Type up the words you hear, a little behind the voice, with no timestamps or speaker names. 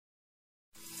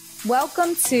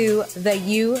Welcome to the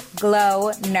You Glow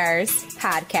Nurse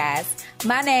podcast.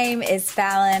 My name is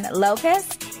Fallon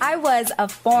Lopez. I was a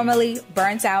formerly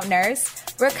burnt out nurse,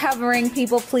 recovering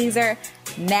people pleaser,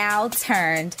 now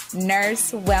turned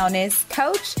nurse wellness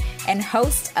coach and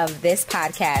host of this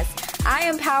podcast. I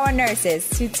empower nurses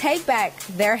to take back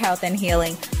their health and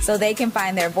healing so they can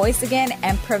find their voice again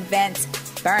and prevent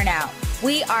burnout.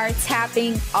 We are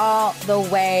tapping all the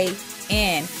way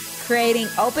in, creating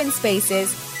open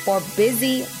spaces for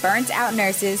busy, burnt-out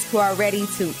nurses who are ready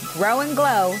to grow and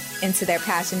glow into their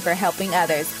passion for helping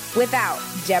others without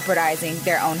jeopardizing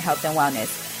their own health and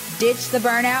wellness. Ditch the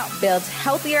burnout, build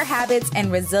healthier habits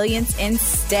and resilience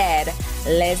instead.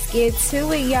 Let's get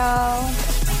to it, y'all.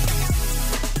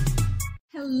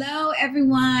 Hello,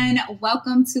 everyone.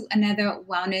 Welcome to another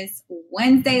Wellness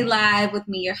Wednesday Live with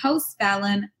me, your host,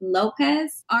 Fallon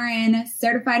Lopez, RN,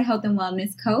 Certified Health and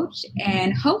Wellness Coach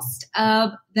and host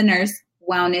of the Nurse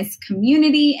Wellness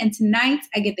Community. And tonight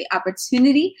I get the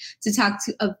opportunity to talk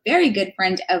to a very good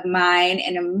friend of mine,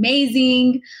 an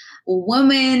amazing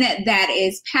woman that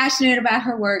is passionate about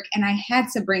her work. And I had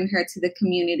to bring her to the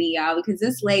community, y'all, because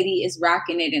this lady is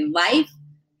rocking it in life,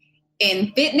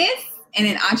 in fitness, and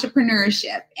in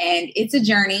entrepreneurship. And it's a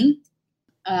journey.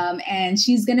 And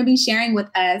she's going to be sharing with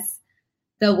us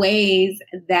the ways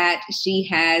that she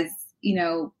has,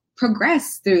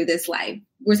 progressed through this life.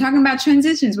 We're talking about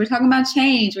transitions. We're talking about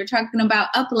change. We're talking about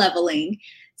up-leveling.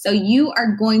 So you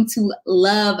are going to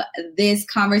love this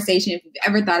conversation if you've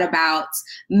ever thought about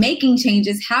making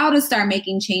changes, how to start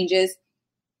making changes,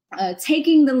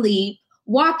 taking the leap,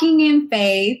 walking in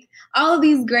faith, all of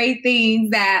these great things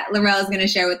that Lorelle is going to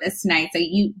share with us tonight. So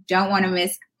you don't want to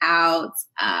miss out.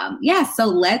 So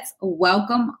let's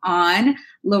welcome on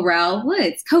Lorelle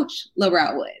Woods, Coach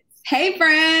Lorelle Woods. Hey,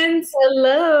 friends.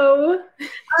 Hello.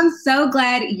 I'm so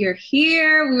glad you're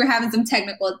here. We were having some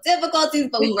technical difficulties,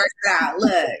 but we worked it out.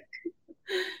 Look.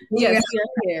 Yes, you're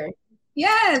here.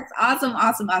 Yes. Awesome.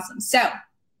 So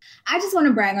I just want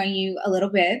to brag on you a little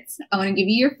bit. I want to give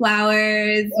you your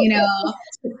flowers.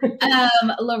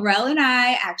 Lorelle and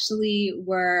I actually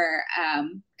were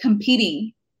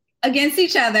competing against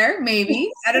each other,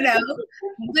 maybe. I don't know.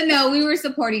 But no, we were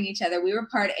supporting each other. We were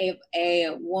part of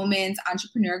a women's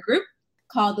entrepreneur group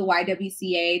called the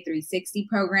YWCA 360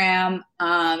 program.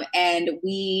 And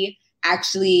we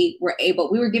actually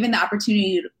we were given the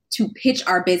opportunity to pitch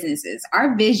our businesses,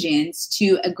 our visions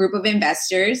to a group of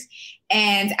investors.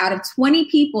 And out of 20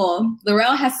 people,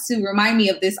 Lorelle has to remind me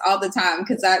of this all the time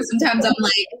because sometimes I'm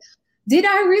like, did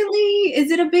I really? Is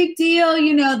it a big deal?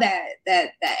 That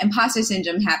imposter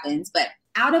syndrome happens. But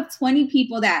out of 20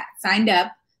 people that signed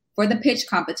up for the pitch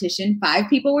competition, 5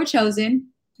 people were chosen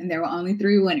and there were only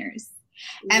 3 winners.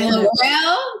 And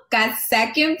Lorelle got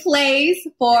second place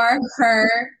for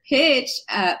her pitch,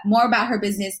 more about her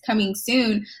business coming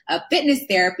soon, fitness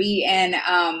therapy. And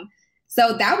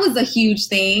so that was a huge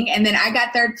thing. And then I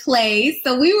got 3rd place.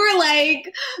 So we were like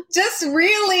just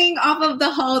reeling off of the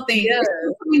whole thing. Yes.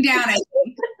 Coming down, I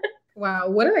think. Wow.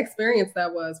 What an experience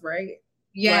that was, right?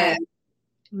 Yeah.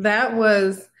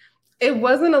 It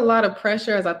wasn't a lot of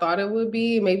pressure as I thought it would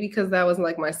be, maybe because that was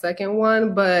like my second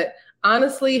one. But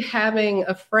honestly, having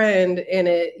a friend in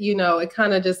it, it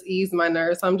kind of just eased my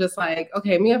nerves. I'm just like,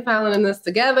 okay, me and Fallon in this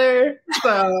together.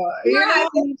 So we're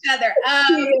helping each other.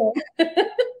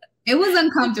 It was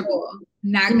uncomfortable,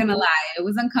 not gonna lie. It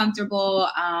was uncomfortable.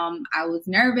 I was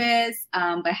nervous,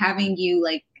 but having you,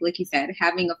 like you said,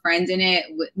 having a friend in it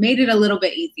made it a little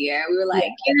bit easier. We were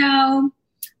like,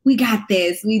 we got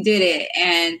this, we did it.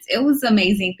 And it was an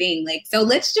amazing thing. So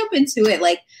let's jump into it.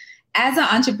 As an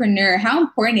entrepreneur, how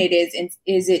important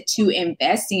is it to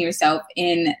invest in yourself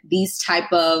in these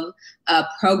type of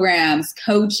programs,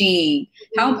 coaching?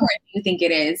 How important do you think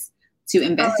it is to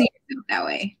invest in yourself that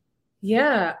way?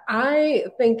 Yeah, I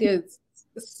think it's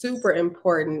super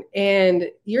important.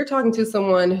 And you're talking to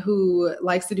someone who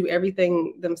likes to do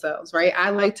everything themselves, right?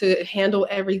 I like to handle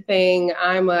everything.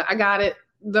 I got it.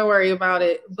 Don't worry about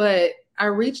it. But I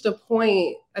reached a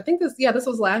point, I think this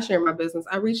was last year in my business.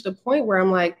 I reached a point where I'm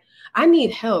like, I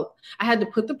need help. I had to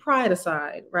put the pride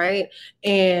aside, right?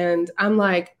 And I'm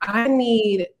like, I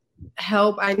need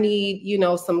help. I need,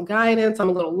 some guidance. I'm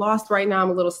a little lost right now.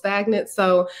 I'm a little stagnant.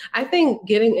 So I think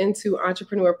getting into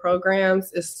entrepreneur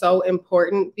programs is so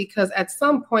important because at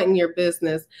some point in your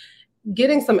business,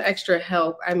 getting some extra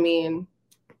help,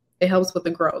 it helps with the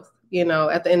growth,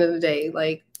 at the end of the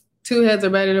day, 2 heads are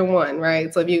better than 1,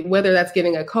 right? So whether that's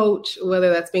getting a coach,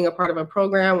 whether that's being a part of a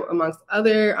program amongst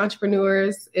other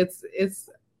entrepreneurs, it's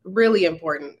really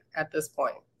important at this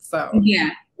point. So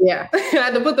yeah, I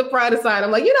had to put the pride aside. I'm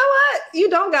like, you know what? You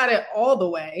don't got it all the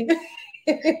way.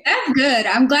 That's good.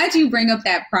 I'm glad you bring up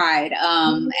that pride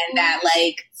and that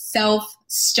like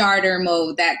self-starter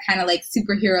mode, that kind of like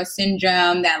superhero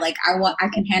syndrome that like I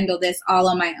can handle this all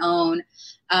on my own.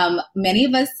 Many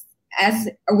of us, as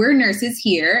we're nurses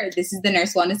here, this is the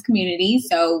nurse wellness community,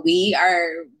 so we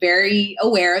are very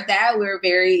aware of that. We're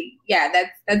very,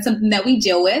 that's something that we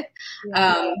deal with.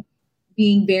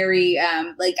 Being very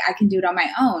like I can do it on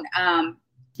my own.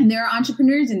 And there are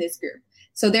entrepreneurs in this group.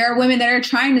 So there are women that are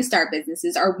trying to start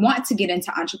businesses or want to get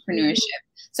into entrepreneurship.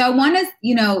 So I want to,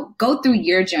 go through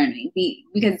your journey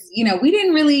because, we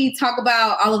didn't really talk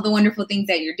about all of the wonderful things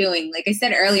that you're doing. Like I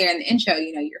said earlier in the intro,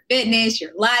 your fitness,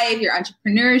 your life, your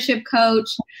entrepreneurship coach.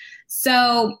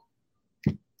 So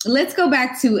let's go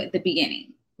back to the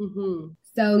beginning. Mm-hmm.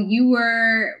 So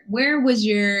where was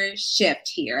your shift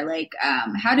here? Like,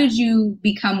 how did you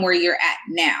become where you're at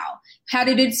now? How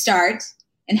did it start?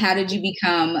 And how did you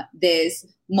become this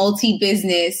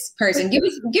multi-business person? Give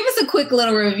us a quick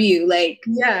little review.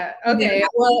 Okay.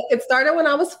 Well, it started when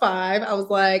I was 5. I was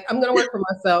like, I'm going to work for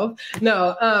myself.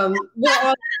 No, well,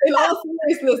 in all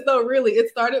seriousness, though, really, it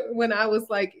started when I was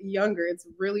like younger. It's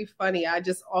really funny. I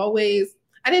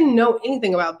didn't know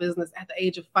anything about business at the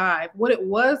age of 5. What it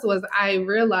was I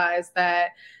realized that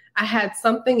I had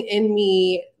something in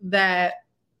me that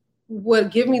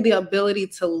would give me the ability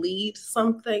to lead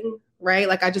something, right?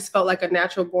 Like I just felt like a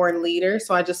natural born leader.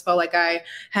 So I just felt like I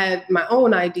had my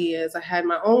own ideas. I had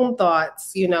my own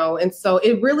thoughts, and so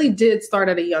it really did start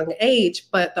at a young age,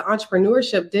 but the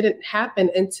entrepreneurship didn't happen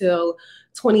until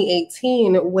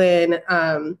 2018 when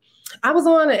I was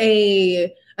on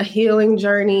a healing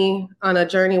journey, on a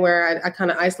journey where I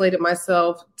kind of isolated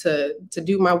myself to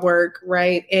do my work,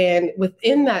 right? And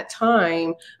within that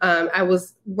time, I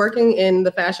was working in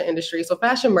the fashion industry, so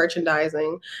fashion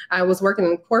merchandising. I was working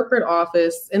in corporate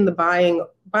office in the buying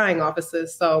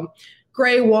offices, so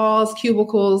gray walls,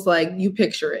 cubicles, like you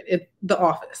picture it, the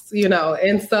office,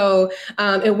 And so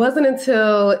it wasn't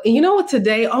until,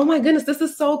 today, oh my goodness, this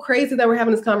is so crazy that we're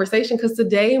having this conversation because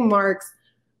today marks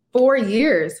 4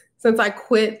 years since I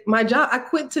quit my job. I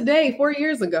quit today 4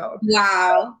 years ago.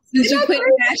 Wow. Since you quit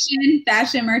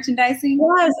fashion merchandising?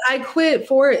 Yes, I quit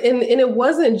for it. And it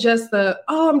wasn't just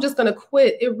I'm just going to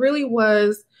quit. It really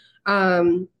was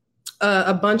a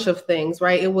bunch of things,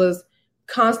 right? It was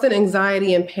constant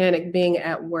anxiety and panic being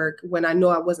at work when I knew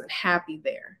I wasn't happy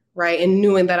there. Right. And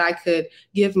knowing that I could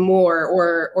give more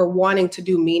or wanting to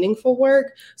do meaningful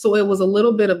work. So it was a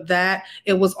little bit of that.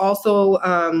 It was also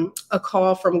a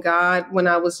call from God when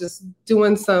I was just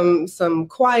doing some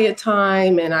quiet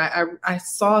time. And I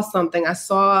saw something. I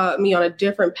saw me on a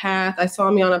different path. I saw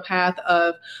me on a path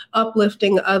of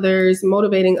uplifting others,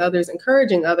 motivating others,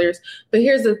 encouraging others. But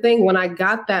here's the thing. When I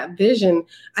got that vision,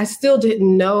 I still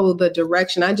didn't know the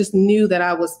direction. I just knew that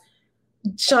I was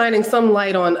shining some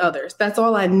light on others. That's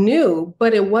all I knew,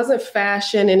 but it wasn't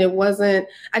fashion and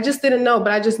I just didn't know,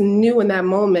 but I just knew in that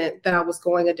moment that I was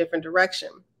going a different direction.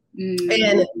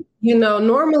 And,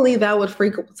 normally that would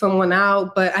freak someone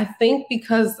out, but I think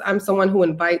because I'm someone who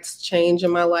invites change in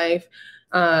my life,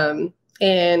 and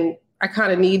I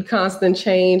kind of need constant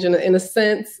change in a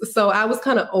sense. So I was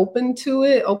kind of open to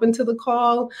the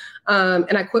call.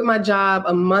 And I quit my job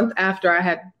a month after I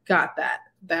had got that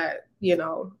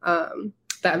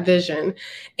vision.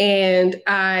 And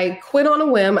I quit on a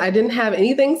whim. I didn't have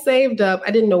anything saved up.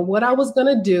 I didn't know what I was going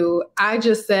to do. I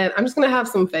just said, I'm just going to have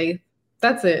some faith.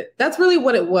 That's it. That's really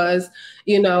what it was.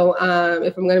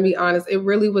 If I'm going to be honest, it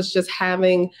really was just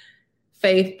having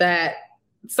faith that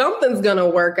something's going to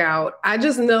work out. I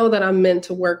just know that I'm meant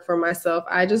to work for myself.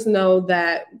 I just know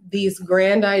that these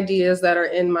grand ideas that are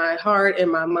in my heart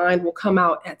and my mind will come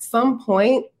out at some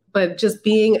point, but just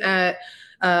being at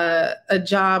a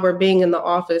job or being in the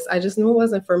office, I just knew it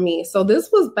wasn't for me. So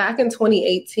this was back in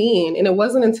 2018. And it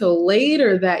wasn't until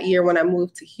later that year when I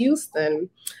moved to Houston,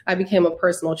 I became a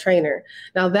personal trainer.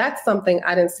 Now that's something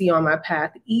I didn't see on my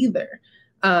path either.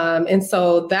 And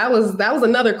so that was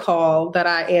another call that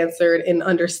I answered and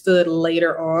understood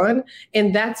later on.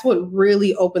 And that's what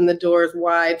really opened the doors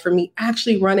wide for me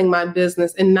actually running my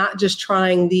business and not just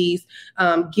trying these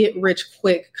get rich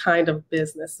quick kind of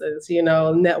businesses,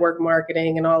 network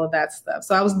marketing and all of that stuff.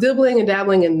 So I was dibbling and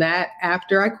dabbling in that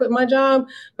after I quit my job,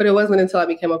 but it wasn't until I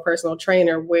became a personal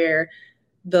trainer where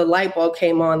the light bulb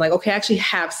came on, like, okay, I actually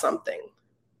have something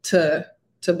to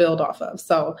build off of.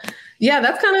 So yeah,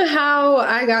 that's kind of how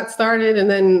I got started. And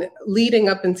then leading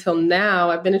up until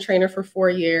now, I've been a trainer for 4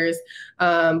 years.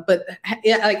 But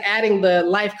like adding the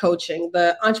life coaching,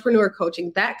 the entrepreneur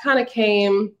coaching, that kind of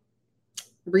came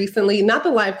recently. Not the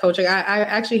life coaching. I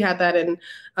actually had that in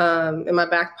my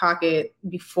back pocket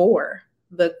before.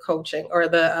 the coaching or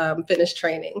the fitness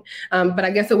training. But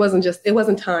I guess it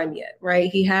wasn't time yet,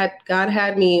 right? God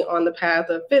had me on the path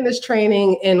of fitness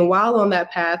training. And while on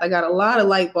that path, I got a lot of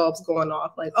light bulbs going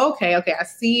off, like, okay, I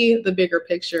see the bigger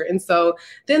picture. And so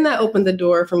then that opened the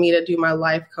door for me to do my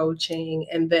life coaching,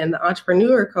 and then the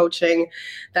entrepreneur coaching.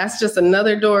 That's just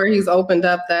another door he's opened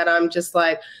up that I'm just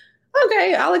like,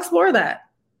 okay, I'll explore that.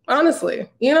 Honestly,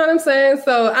 you know what I'm saying?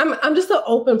 So I'm just an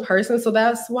open person. So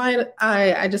that's why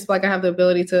I just feel like I have the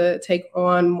ability to take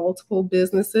on multiple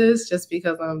businesses, just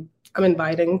because I'm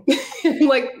inviting.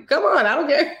 Like, come on, I don't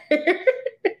care.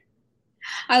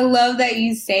 I love that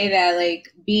you say that,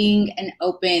 like being an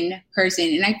open person.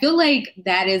 And I feel like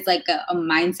that is like a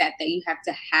mindset that you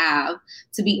have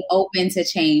to be open to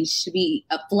change, to be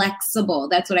flexible.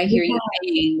 That's what I hear you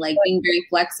saying, like being very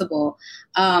flexible.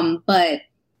 But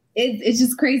it's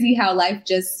just crazy how life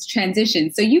just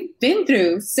transitions. So you've been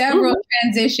through several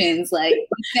transitions, like you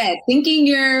said, thinking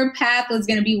your path was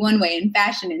going to be one way in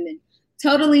fashion, and then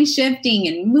totally shifting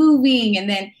and moving, and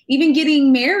then even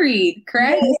getting married,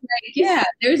 correct? Like, yeah,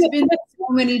 there's been so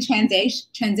many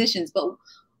transitions. But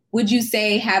would you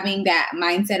say having that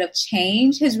mindset of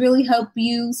change has really helped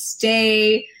you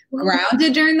stay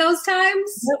grounded during those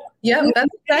times? Yeah, that's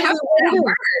exactly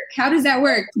How does that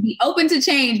work? To be open to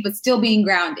change, but still being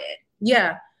grounded?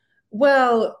 Yeah.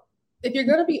 Well, if you're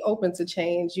going to be open to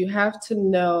change, you have to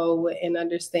know and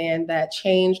understand that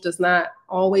change does not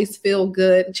always feel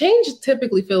good. Change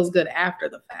typically feels good after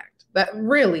the fact. That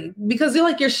really, because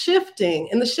you're shifting,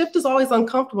 and the shift is always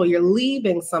uncomfortable. You're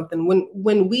leaving something.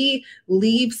 When we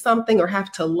leave something or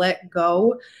have to let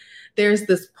go, there's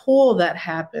this pull that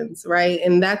happens, right?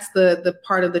 And that's the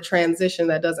part of the transition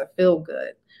that doesn't feel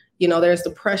good. There's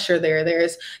the pressure there.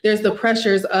 There's the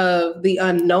pressures of the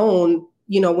unknown.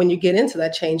 When you get into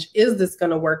that change, is this going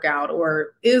to work out?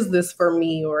 Or is this for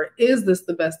me? Or is this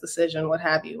the best decision? What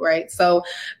have you, right? So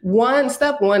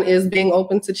step one is being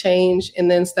open to change.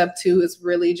 And then step two is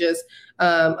really just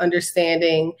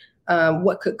understanding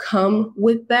what could come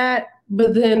with that.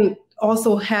 But then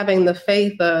also having the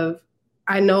faith of,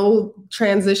 I know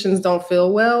transitions don't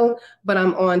feel well, but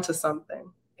I'm on to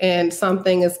something, and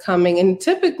something is coming. And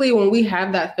typically when we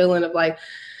have that feeling of like,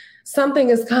 something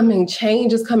is coming,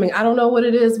 change is coming, I don't know what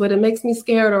it is, but it makes me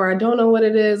scared, or I don't know what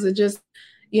it is. It just,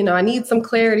 I need some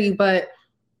clarity. But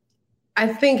I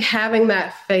think having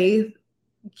that faith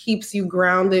keeps you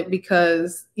grounded,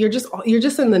 because you're just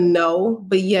in the know,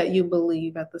 but yet you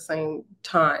believe at the same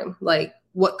time, like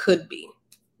what could be.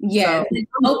 Yeah.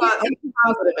 So,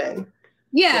 positive end.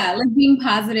 Yeah, like being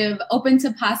positive, open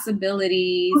to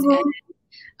possibilities,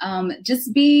 and just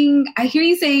I hear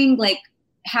you saying like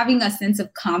having a sense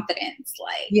of confidence,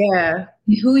 like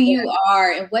who you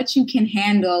are and what you can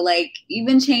handle, like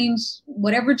even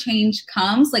whatever change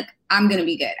comes, like I'm going to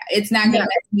be good. It's not going to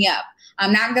mess me up.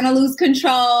 I'm not going to lose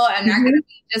control. I'm not going to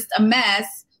be just a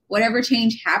mess. Whatever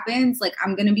change happens, like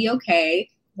I'm going to be okay.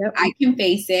 Yep. I can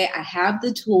face it. I have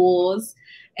the tools.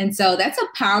 And so that's a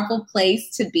powerful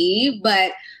place to be.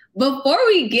 But before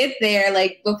we get there,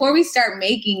 like before we start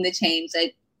making the change,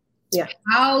 like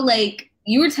how, like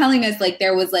you were telling us, like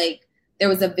there was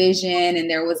a vision, and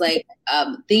there was like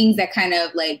things that kind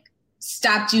of like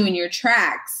stopped you in your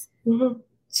tracks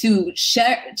to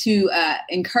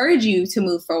encourage you to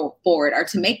move forward or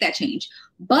to make that change.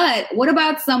 But what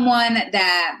about someone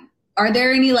are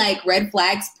there any like red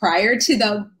flags prior to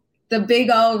the big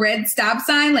old red stop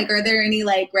sign? Like, are there any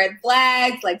like red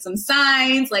flags, like some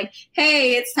signs like,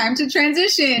 hey, it's time to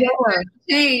transition,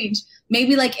 change,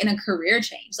 maybe like in a career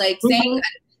change, like saying,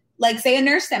 like say a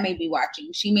nurse that may be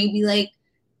watching, she may be like,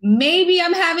 maybe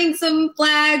I'm having some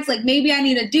flags, like maybe I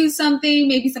need to do something,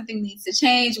 maybe something needs to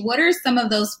change. What are some of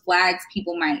those flags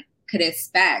people could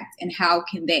expect, and how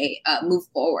can they move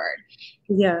forward?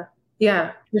 Yeah,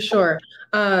 for sure.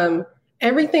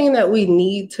 Everything that we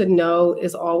need to know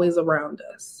is always around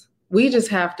us. We just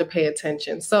have to pay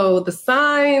attention. So the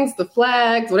signs, the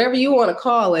flags, whatever you want to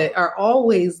call it, are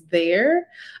always there,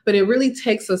 but it really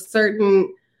takes a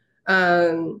certain,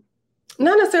 not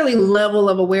necessarily level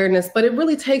of awareness, but it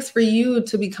really takes for you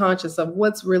to be conscious of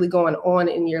what's really going on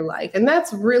in your life. And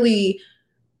that's really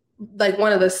like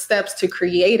one of the steps to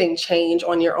creating change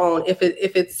on your own. If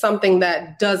it's something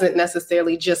that doesn't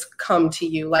necessarily just come to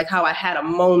you, like how I had a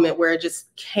moment where it just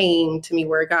came to me,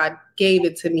 where God gave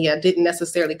it to me. I didn't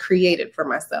necessarily create it for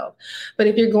myself. But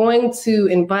if you're going to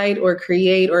invite or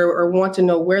create or want to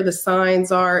know where the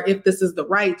signs are, if this is the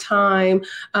right time,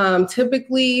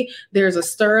 typically there's a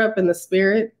stir up in the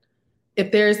spirit.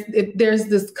 If there's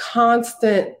this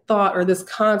constant thought or this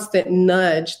constant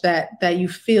nudge that you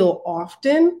feel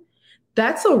often,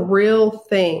 That's a real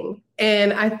thing.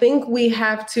 And I think we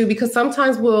have to, because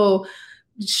sometimes we'll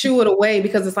shoo it away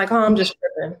because it's like, oh, I'm just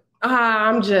tripping.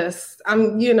 Am I just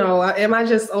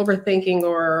overthinking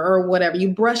or whatever? You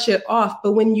brush it off.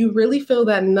 But when you really feel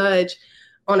that nudge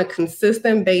on a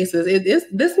consistent basis,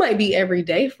 this might be every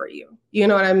day for you. You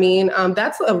know what I mean?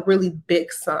 That's a really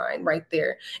big sign right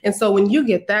there. And so when you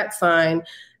get that sign,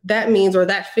 that means, or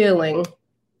that feeling,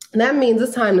 that means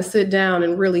it's time to sit down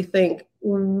and really think,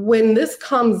 when this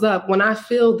comes up, when I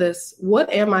feel this, what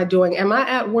am I doing? Am I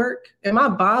at work? Am I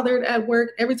bothered at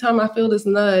work? Every time I feel this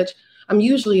nudge, I'm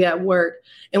usually at work.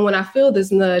 And when I feel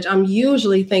this nudge, I'm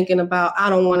usually thinking about, I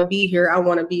don't want to be here. I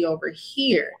want to be over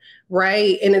here.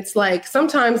 Right. And it's like,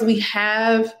 sometimes we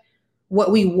have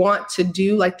what we want to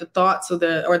do, like the thoughts or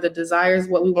the desires,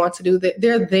 what we want to do,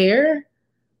 they're there,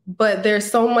 but there's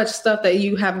so much stuff that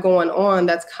you have going on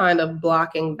that's kind of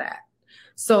blocking that.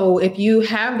 So if you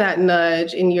have that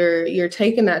nudge and you're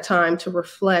taking that time to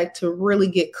reflect, to really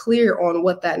get clear on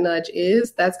what that nudge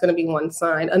is, that's going to be one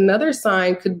sign. Another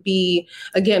sign could be,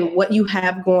 again, what you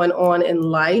have going on in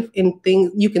life and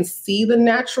things you can see the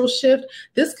natural shift.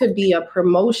 This could be a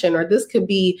promotion, or this could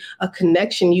be a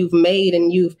connection you've made,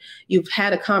 and you've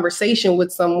had a conversation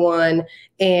with someone,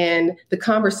 and the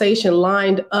conversation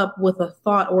lined up with a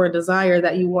thought or a desire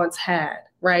that you once had.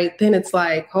 Right. Then it's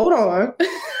like, hold on.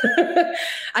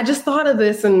 I just thought of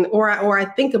this, or I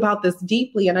think about this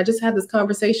deeply. And I just had this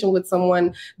conversation with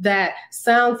someone that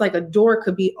sounds like a door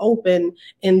could be open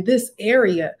in this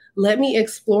area. Let me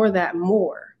explore that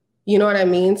more. You know what I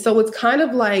mean? So it's kind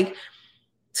of like,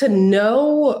 to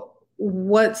know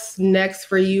what's next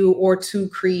for you, or to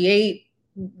create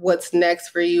what's next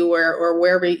for you, or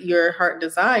wherever your heart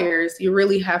desires, you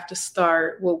really have to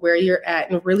start with where you're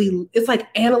at, and really, it's like,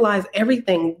 analyze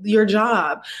everything: your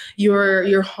job,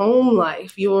 your home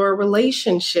life, your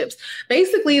relationships,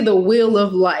 basically the wheel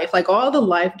of life. Like, all the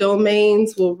life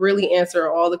domains will really answer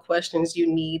all the questions you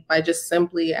need by just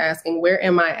simply asking, where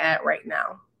am I at right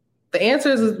now? The answer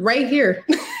is right here,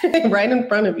 right in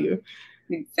front of you.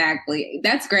 Exactly.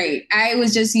 That's great. I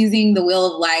was just using the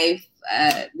wheel of life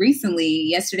recently,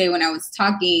 yesterday, when I was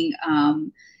talking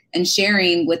and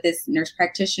sharing with this nurse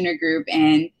practitioner group.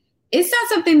 And it's not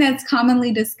something that's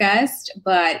commonly discussed,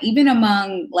 but even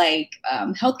among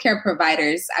healthcare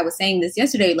providers, I was saying this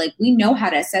yesterday, like, we know how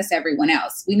to assess everyone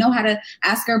else. We know how to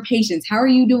ask our patients, how are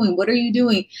you doing? What are you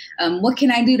doing? What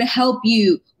can I do to help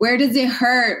you? Where does it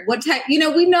hurt? What type,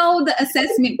 we know the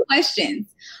assessment questions.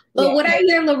 But what I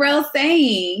hear Lorelle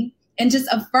saying and just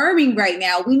affirming right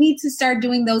now, we need to start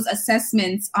doing those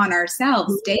assessments on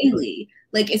ourselves daily.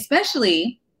 Like,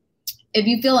 especially if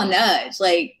you feel a nudge,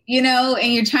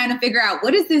 and you're trying to figure out,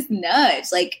 what is this nudge?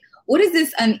 Like, what is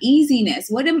this uneasiness?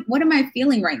 What am I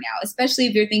feeling right now? Especially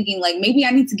if you're thinking, like, maybe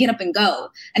I need to get up and go.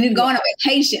 I need to go on a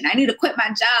vacation. I need to quit my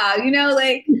job.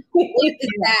 What is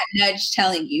that nudge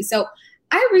telling you? So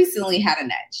I recently had a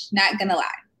nudge, not gonna lie.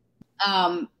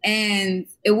 And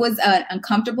it was an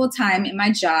uncomfortable time in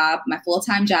my job, my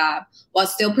full-time job, while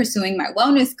still pursuing my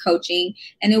wellness coaching.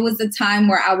 And it was a time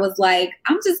where I was like,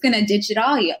 I'm just going to ditch it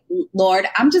all, Lord.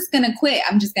 I'm just going to quit.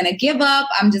 I'm just going to give up.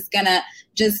 I'm just going to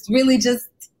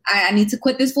I need to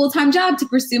quit this full-time job to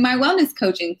pursue my wellness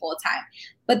coaching full-time.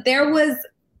 But there was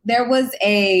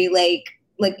a,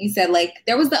 like you said,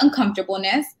 there was the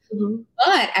uncomfortableness,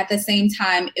 but at the same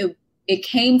time, it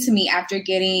came to me after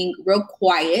getting real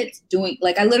quiet,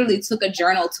 I literally took a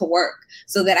journal to work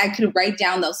so that I could write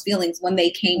down those feelings when they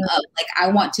came up. Like, I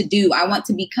want to do, I want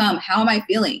to become, how am I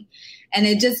feeling? And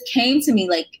it just came to me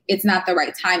like, it's not the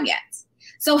right time yet.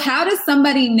 So how does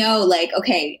somebody know,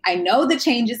 okay, I know the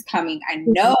change is coming. I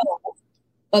know,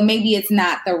 but maybe it's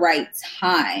not the right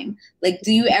time.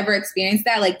 Do you ever experience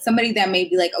that? Like, somebody that may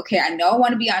be like, okay, I know I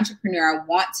want to be an entrepreneur. I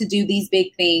want to do these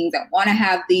big things. I want to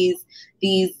have these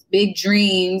big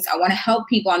dreams. I want to help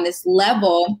people on this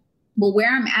level, but where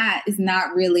I'm at is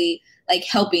not really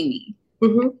helping me.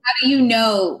 Mm-hmm. How do you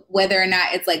know whether or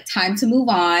not it's time to move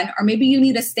on, or maybe you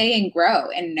need to stay and grow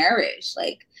and nourish?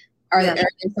 Are there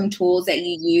some tools that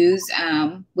you use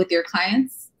with your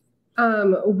clients?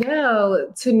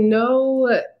 Well, to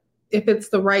know if it's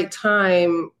the right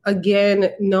time,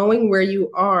 again, knowing where you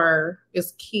are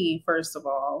is key, first of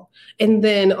all. And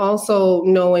then also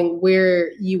knowing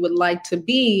where you would like to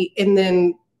be. And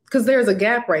then, because there's a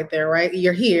gap right there, right?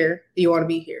 You're here, you want to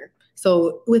be here.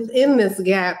 So within this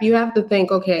gap, you have to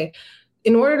think, okay,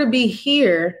 in order to be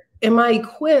here, am I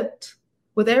equipped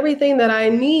with everything that I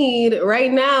need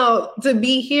right now to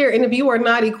be here? And if you are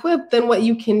not equipped, then what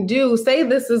you can do, say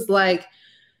this is like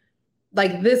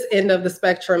this end of the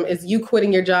spectrum is you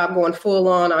quitting your job, going full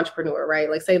on entrepreneur,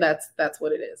 right? Say that's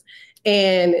what it is.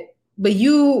 And but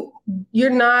you're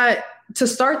not, to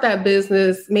start that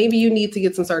business, maybe you need to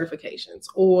get some certifications,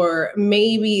 or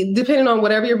maybe depending on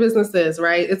whatever your business is,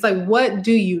 right? It's like, what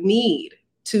do you need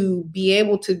to be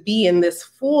able to be in this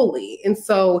fully? And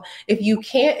so if you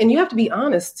can't, and you have to be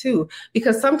honest too,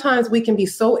 because sometimes we can be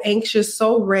so anxious,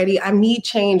 so ready, I need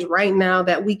change right now,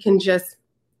 that we can just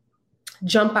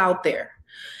jump out there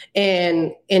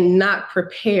and not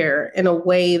prepare in a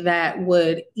way that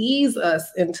would ease us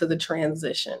into the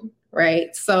transition.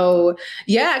 Right. So,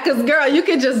 yeah, because girl, you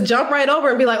could just jump right over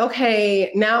and be like,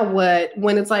 okay, now what?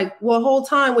 When it's like, well, whole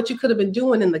time, what you could have been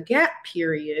doing in the gap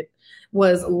period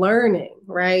was learning,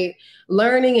 right?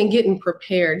 Learning and getting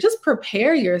prepared. Just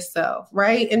prepare yourself,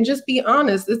 right? And just be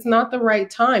honest. It's not the right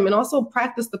time. And also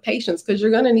practice the patience, because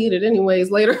you're going to need it anyways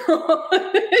later on.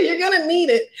 You're going to need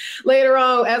it later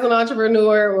on as an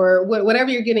entrepreneur, or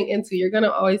whatever you're getting into. You're going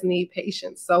to always need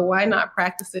patience. So why not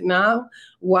practice it now?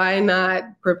 Why not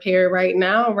prepare right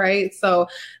now, right? So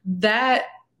that,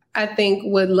 I think,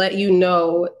 would let you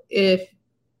know if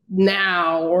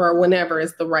now or whenever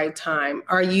is the right time.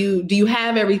 Do you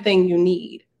have everything you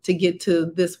need to get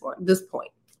to this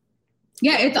point?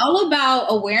 Yeah, it's all about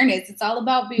awareness. It's all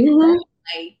about being present.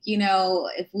 Like,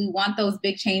 if we want those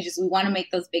big changes, we want to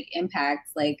make those big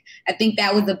impacts. Like, I think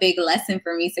that was a big lesson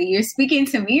for me. So you're speaking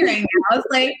to me right now. I was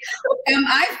like, am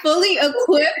I fully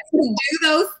equipped to do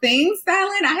those things,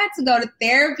 Fallon? I had to go to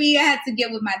therapy. I had to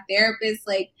get with my therapist.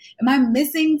 Like, am I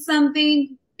missing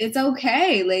something? It's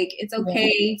okay. Like, it's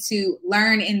okay to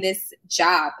learn in this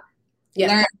job.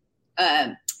 Yeah.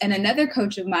 Learn. And another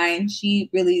coach of mine, she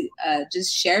really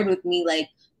just shared with me, like,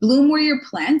 bloom where you're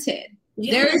planted.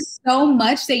 Yes. There's so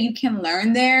much that you can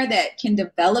learn there that can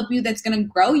develop you, that's going to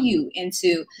grow you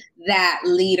into that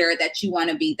leader that you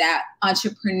want to be, that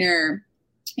entrepreneur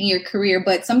in your career.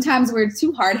 But sometimes we're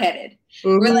too hard-headed.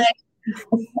 We're like,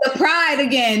 the pride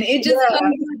again, it just comes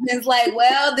and it's like,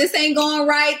 well, this ain't going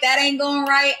right, that ain't going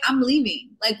right, I'm leaving.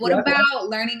 Like, what about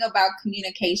learning about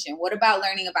communication? What about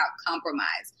learning about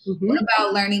compromise? What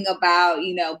about learning about,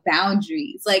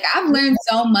 boundaries? Like, I've learned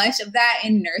so much of that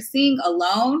in nursing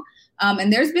alone.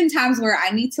 And there's been times where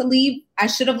I need to leave. I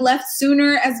should have left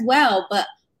sooner as well, but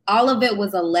all of it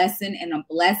was a lesson and a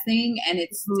blessing, and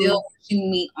it's still pushing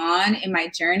me on in my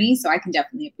journey. So I can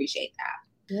definitely appreciate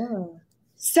that. Yeah.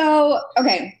 So,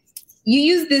 okay, you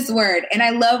use this word, and I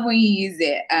love when you use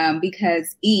it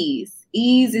because ease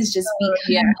is just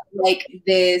becoming like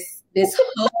this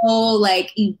whole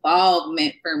like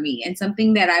evolvement for me, and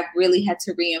something that I've really had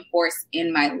to reinforce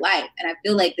in my life. And I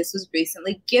feel like this was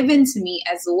recently given to me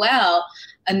as well.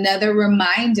 Another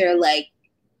reminder, like,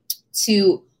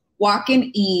 to walk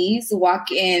in ease,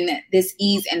 walk in this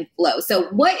ease and flow. So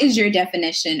what is your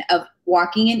definition of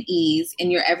walking in ease in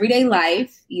your everyday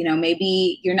life?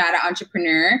 Maybe you're not an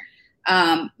entrepreneur.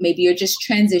 Maybe you're just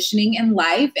transitioning in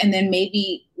life. And then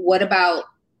maybe what about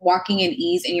walking in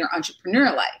ease in your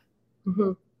entrepreneur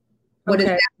life? What does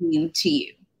that mean to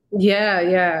you?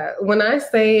 Yeah. When I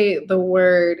say the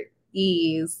word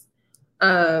ease,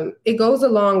 it goes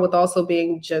along with also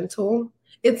being gentle.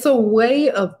 It's a way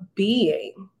of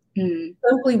being.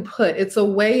 Simply put, it's a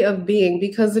way of being,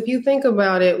 because if you think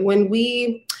about it,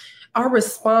 our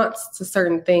response to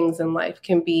certain things in life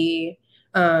can be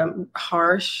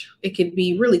harsh. It could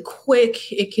be really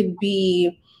quick. It could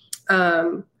be,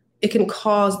 it can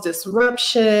cause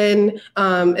disruption,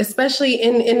 especially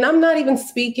and I'm not even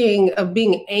speaking of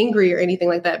being angry or anything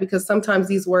like that, because sometimes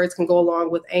these words can go along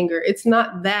with anger. It's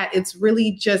not that. It's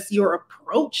really just your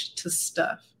approach to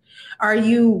stuff. Are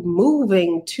you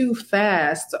moving too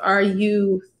fast? Are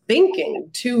you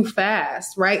thinking too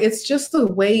fast, right? It's just a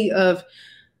way of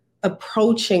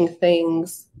approaching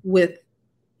things with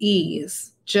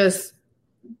ease, just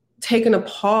taking a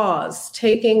pause,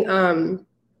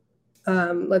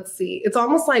 let's see, it's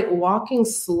almost like walking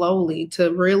slowly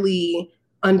to really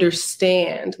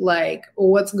understand like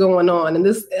what's going on. And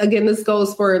this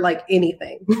goes for like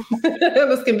anything.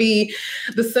 This can be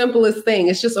the simplest thing.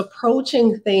 It's just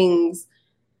approaching things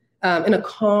in a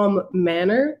calm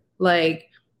manner, like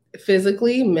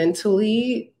physically,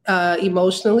 mentally,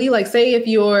 emotionally. Like, say if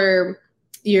you're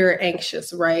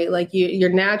anxious, right? Like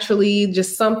you're naturally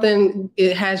just something,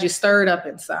 it has you stirred up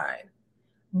inside.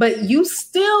 But you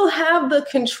still have the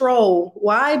control.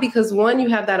 Why? Because one, you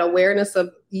have that awareness of,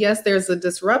 yes, there's a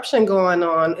disruption going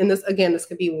on. And this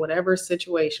could be whatever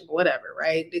situation, whatever,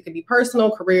 right? It could be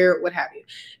personal, career, what have you.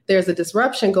 There's a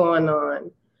disruption going on.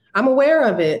 I'm aware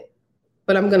of it,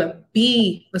 but I'm going to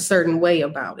be a certain way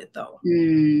about it though.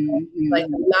 Like,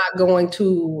 I'm not going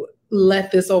to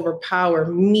let this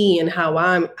overpower me and how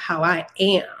I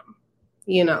am.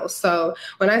 So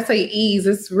when I say ease,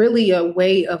 it's really a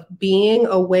way of being,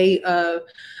 a way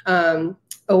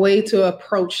to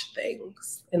approach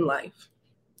things in life.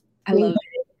 I love it.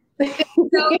 It's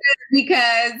so good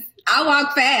because I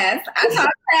walk fast, I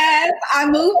talk fast, I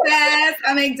move fast,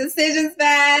 I make decisions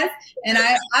fast, and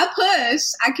I push.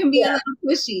 I can be a little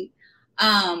pushy.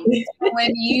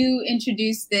 When you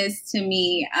introduced this to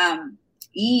me,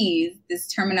 ease, this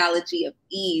terminology of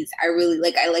ease, I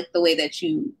like the way that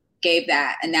you gave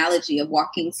that analogy of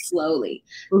walking slowly.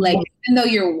 Mm-hmm. Like, even though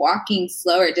you're walking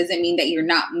slower, it doesn't mean that you're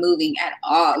not moving at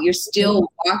all. You're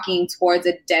still walking towards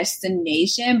a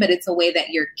destination, but it's a way that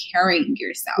you're carrying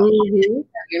yourself. Mm-hmm.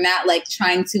 You're not like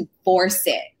trying to force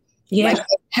it. Yeah. Like,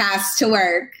 it has to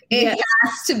work. It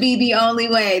has to be the only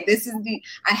way.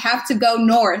 I have to go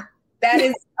north. That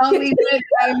is the only way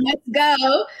I must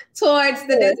go towards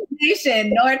the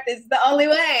destination. North is the only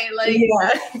way.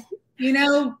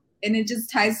 And it just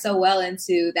ties so well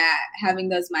into that, having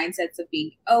those mindsets of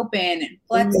being open and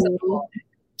flexible,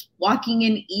 walking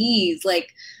in ease.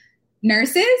 Like,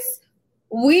 nurses,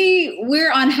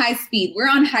 we're on high speed. We're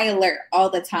on high alert all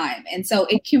the time. And so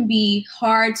it can be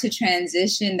hard to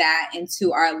transition that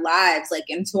into our lives, like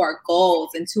into our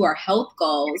goals, into our health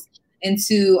goals,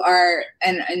 into our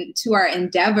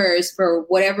endeavors for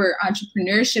whatever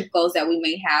entrepreneurship goals that we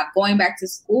may have, going back to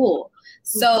school.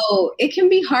 So it can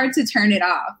be hard to turn it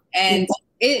off. And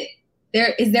is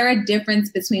there a difference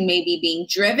between maybe being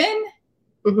driven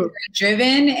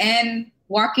and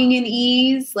walking in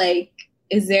ease? Like,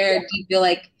 do you feel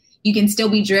like you can still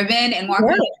be driven and walk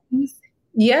in ease?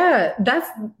 Yeah, that's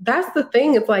the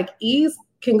thing. It's like ease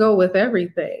can go with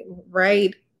everything,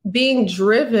 right? Being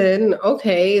driven,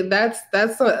 okay, that's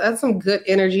some good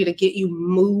energy to get you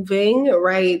moving,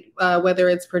 right? Whether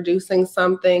it's producing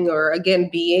something or, again,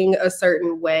 being a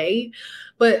certain way.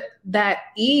 But that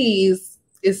ease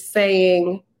is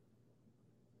saying,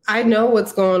 I know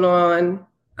what's going on.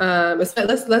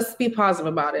 Let's be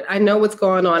positive about it. I know what's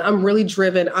going on. I'm really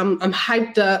driven. I'm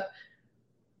hyped up,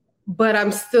 but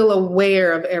I'm still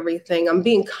aware of everything. I'm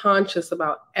being conscious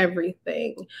about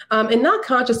everything. And not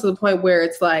conscious to the point where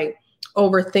it's like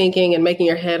overthinking and making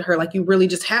your head hurt, like you really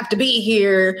just have to be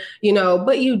here,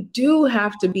 but you do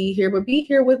have to be here, but be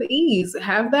here with ease.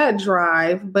 Have that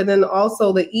drive, but then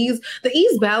also the ease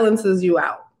balances you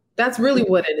out. That's really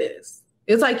what it is.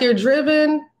 It's like you're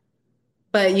driven,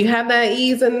 but you have that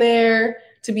ease in there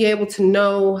to be able to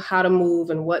know how to move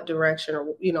in what direction or,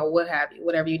 what have you,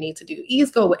 whatever you need to do. Ease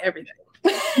go with everything.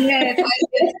 Yeah,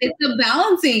 it's a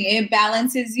balancing. It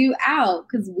balances you out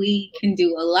because we can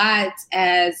do a lot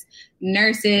as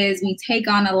nurses. We take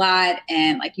on a lot.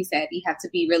 And like you said, you have to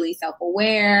be really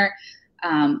self-aware,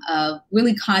 of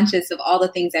really conscious of all the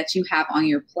things that you have on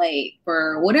your plate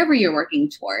for whatever you're working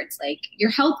towards, like your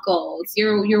health goals,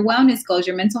 your wellness goals,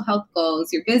 your mental health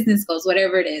goals, your business goals,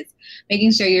 whatever it is,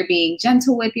 making sure you're being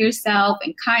gentle with yourself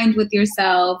and kind with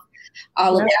yourself,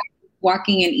 all of that,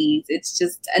 walking in ease. It's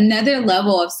just another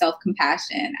level of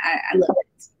self-compassion. I love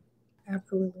it.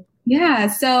 Absolutely. Yeah.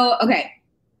 So, okay.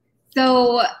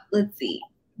 So let's see.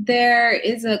 There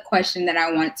is a question that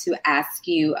I want to ask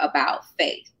you about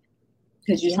faith,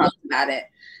 because you talked about it.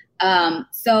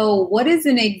 So what is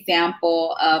an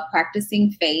example of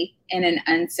practicing faith in an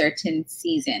uncertain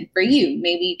season for you?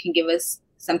 Maybe you can give us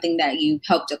something that you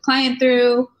helped a client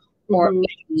through, or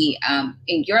maybe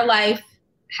in your life,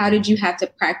 how did you have to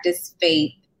practice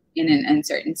faith in an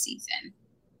uncertain season?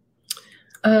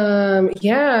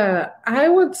 I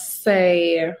would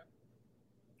say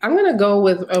I'm going to go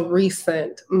with a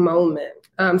recent moment.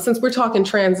 Since we're talking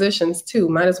transitions too,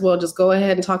 might as well just go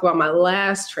ahead and talk about my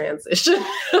last transition.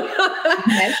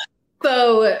 Okay.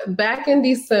 So back in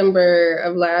December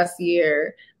of last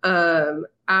year,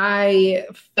 I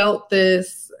felt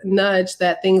this nudge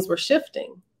that things were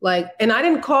shifting. And I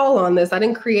didn't call on this. I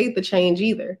didn't create the change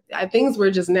either. Things were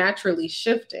just naturally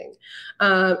shifting.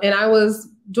 And I was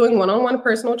doing one-on-one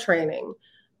personal training,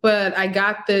 but I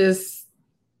got this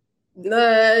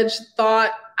nudge,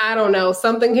 thought, I don't know,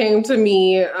 something came to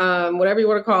me, whatever you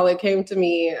want to call it, came to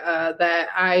me that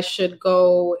I should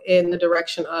go in the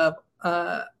direction of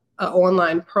an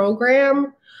online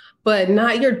program, but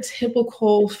not your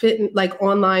typical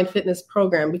online fitness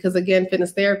program, because again,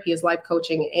 fitness therapy is life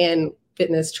coaching and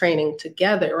fitness training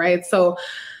together, right? So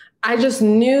I just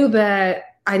knew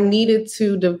that I needed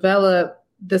to develop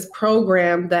this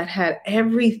program that had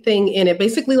everything in it,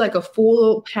 basically like a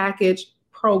full package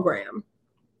program.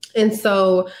 And it's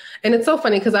so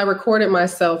funny because I recorded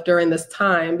myself during this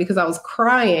time because I was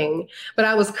crying, but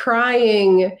I was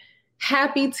crying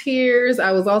happy tears.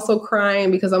 I was also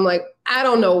crying because I'm like, I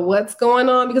don't know what's going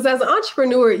on. Because as an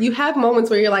entrepreneur, you have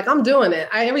moments where you're like, I'm doing it.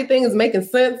 Everything is making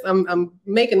sense. I'm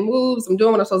making moves. I'm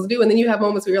doing what I'm supposed to do. And then you have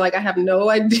moments where you're like, I have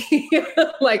no idea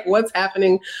like what's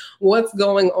happening, what's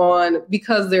going on,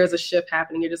 because there's a shift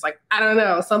happening. You're just like, I don't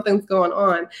know, something's going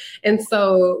on. And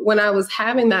so when I was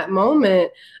having that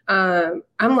moment, I'm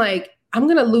like, I'm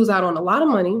going to lose out on a lot of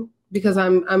money because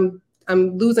I'm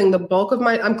losing the bulk of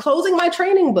I'm closing my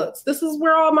training books. This is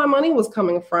where all my money was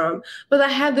coming from. But I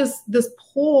had this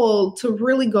pull to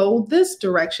really go this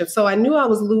direction. So I knew I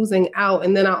was losing out.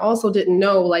 And then I also didn't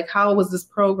know, like, how was this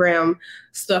program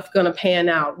stuff going to pan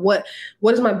out? What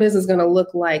is my business going to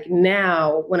look like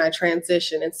now when I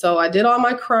transition? And so I did all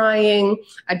my crying.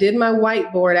 I did my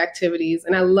whiteboard activities.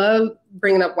 And I love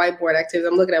bringing up whiteboard activities.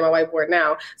 I'm looking at my whiteboard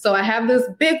now. So I have this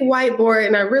big whiteboard,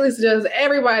 and I really suggest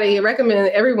recommend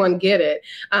everyone get it.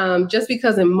 Just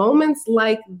because in moments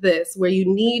like this, where you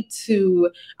need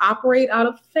to operate out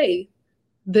of faith,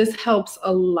 this helps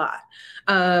a lot.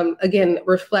 Again,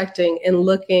 reflecting and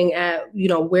looking at,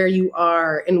 where you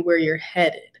are and where you're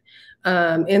headed.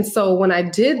 And so when I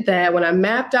did that, when I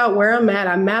mapped out where I'm at,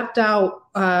 I mapped out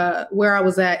where I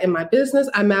was at in my business.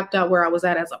 I mapped out where I was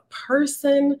at as a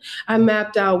person. I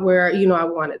mapped out where, I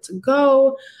wanted to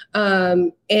go.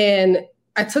 And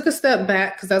I took a step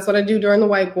back, because that's what I do during the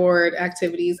whiteboard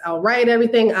activities. I'll write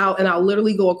everything out, and I'll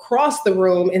literally go across the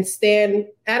room and stand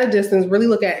at a distance, really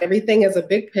look at everything as a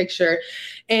big picture.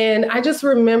 And I just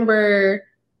remember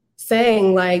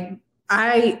saying, like,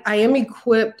 I am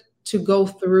equipped to go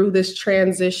through this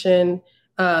transition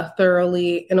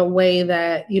thoroughly in a way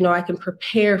that, I can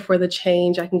prepare for the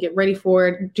change. I can get ready for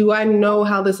it. Do I know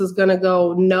how this is going to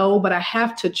go? No, but I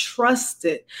have to trust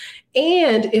it.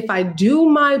 And if I do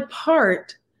my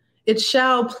part, it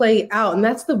shall play out. And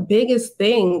that's the biggest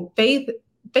thing. Faith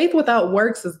without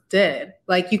works is dead.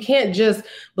 Like, you can't just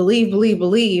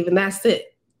believe, and that's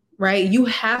it, right? You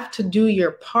have to do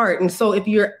your part. And so if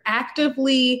you're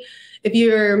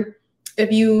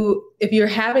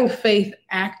having faith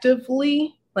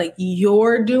actively, like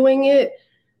you're doing it,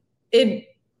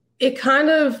 it kind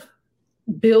of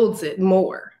builds it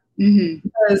more. Mm-hmm.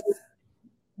 Because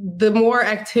the more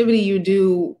activity you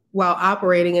do while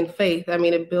operating in faith,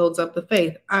 it builds up the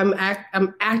faith. I'm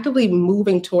actively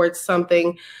moving towards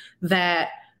something that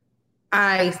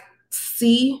I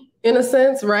see, in a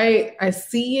sense, right? I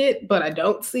see it, but I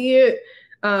don't see it.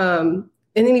 And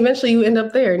then eventually you end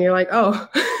up there and you're like, oh,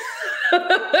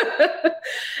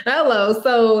 hello.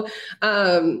 So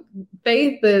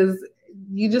faith is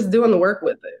you just doing the work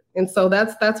with it. And so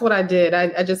that's what I did.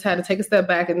 I just had to take a step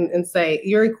back and say,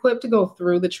 you're equipped to go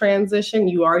through the transition.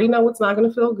 You already know it's not going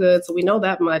to feel good. So we know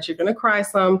that much. You're going to cry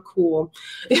some, cool,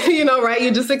 right?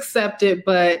 You just accept it.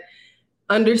 But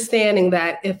understanding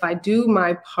that if I do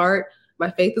my part,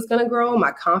 my faith is going to grow.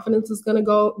 My confidence is going to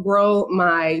grow.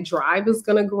 My drive is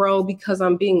going to grow because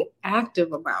I'm being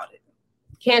active about it.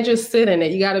 Can't just sit in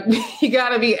it. You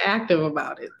gotta be active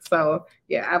about it. So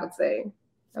yeah, I would say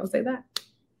that.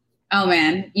 Oh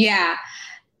man. Yeah,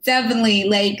 definitely.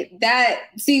 Like that.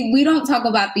 See, we don't talk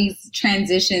about these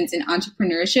transitions in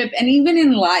entrepreneurship and even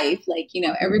in life. Like,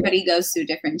 everybody goes through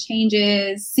different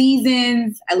changes,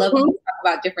 seasons. I love when we talk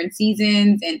about different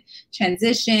seasons and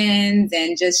transitions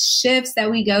and just shifts that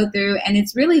we go through. And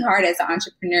it's really hard as an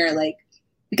entrepreneur, like,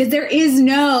 because there is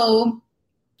no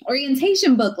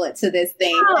orientation booklet to this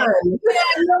thing. Like, you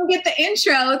don't get the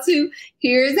intro to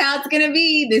here's how it's going to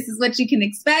be. This is what you can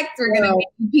expect. We're going to make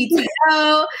you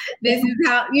PTO. This is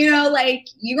how, like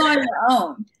you go on your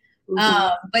own.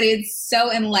 Mm-hmm. But it's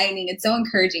so enlightening. It's so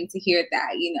encouraging to hear that,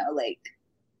 like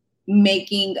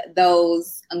making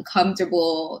those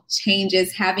uncomfortable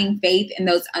changes, having faith in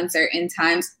those uncertain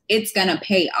times, it's going to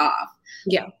pay off.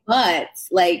 Yeah. But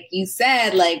like you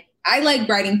said, like, I like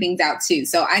writing things out too.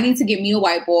 So I need to get me a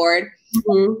whiteboard.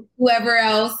 Mm-hmm. Whoever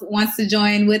else wants to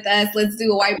join with us, let's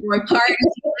do a whiteboard party.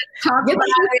 Talk about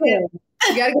it.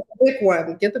 You gotta get the big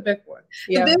one. Get the big one.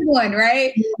 Yeah. The big one,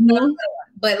 right? Mm-hmm.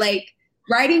 But like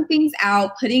writing things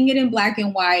out, putting it in black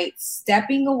and white,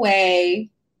 stepping away,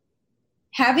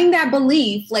 having that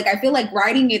belief. Like I feel like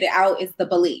writing it out is the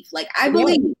belief. Like I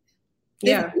believe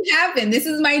this can happen. This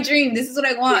is my dream. This is what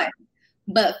I want. Yeah.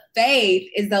 But faith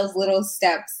is those little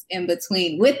steps in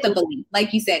between with the belief.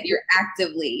 Like you said, you're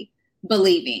actively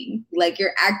believing, like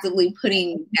you're actively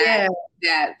putting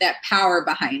that power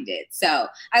behind it. So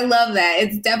I love that.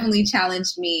 It's definitely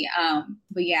challenged me.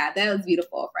 But yeah, that was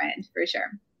beautiful, friend, for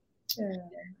sure. Yeah.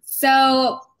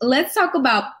 So let's talk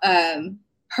about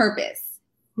purpose.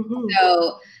 Mm-hmm.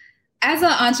 So as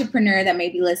an entrepreneur that may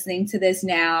be listening to this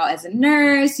now, as a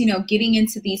nurse, getting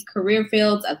into these career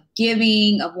fields of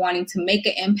giving, of wanting to make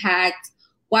an impact,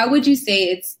 why would you say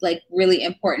it's like really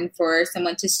important for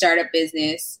someone to start a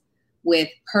business with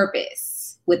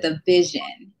purpose, with a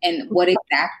vision? And what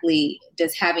exactly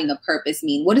does having a purpose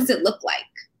mean? What does it look like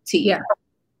to you?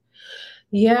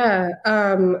 Yeah.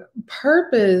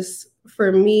 Purpose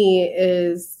for me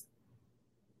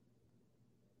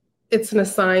it's an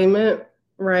assignment,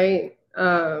 right?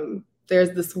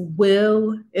 There's this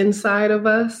will inside of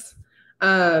us.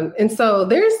 And so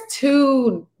there's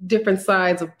two different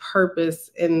sides of purpose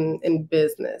in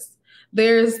business.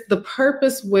 There's the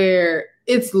purpose where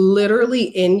it's literally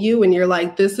in you and you're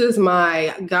like, this is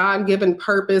my God-given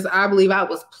purpose. I believe I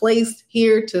was placed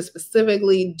here to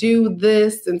specifically do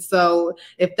this. And so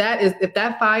if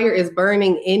that fire is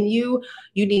burning in you,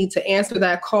 you need to answer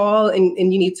that call and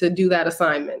you need to do that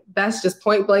assignment. That's just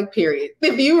point blank, period.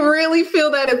 If you really feel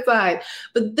that inside.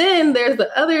 But then there's the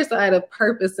other side of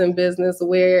purpose in business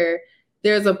where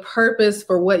there's a purpose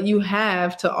for what you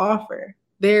have to offer.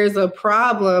 There's a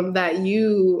problem that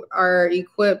you are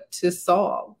equipped to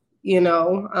solve,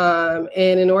 and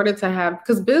in order to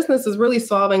because business is really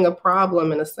solving a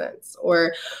problem in a sense,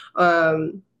 or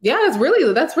that's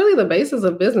really the basis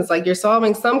of business. Like you're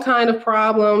solving some kind of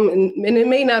problem and it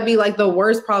may not be like the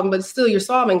worst problem, but still you're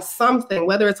solving something,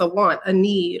 whether it's a want, a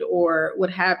need, or what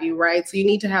have you, right? So you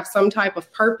need to have some type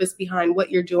of purpose behind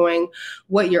what you're doing,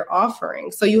 what you're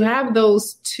offering. So you have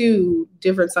those two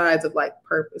different sides of like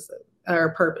purpose,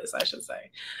 I should say.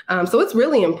 So it's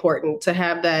really important to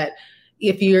have that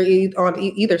if you're on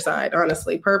either side,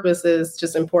 honestly. Purpose is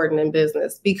just important in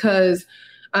business because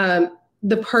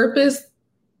the purpose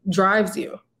drives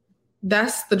you.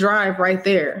 That's the drive right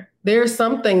there. There's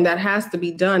something that has to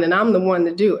be done and I'm the one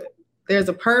to do it. There's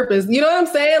a purpose. You know what I'm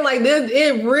saying? Like this,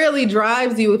 it really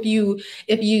drives you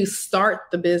if you start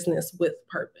the business with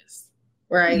purpose.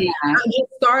 Right. Yeah. I'm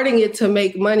just starting it to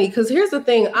make money. Because here's the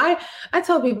thing. I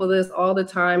tell people this all the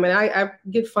time and I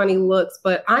get funny looks,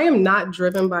 but I am not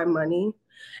driven by money.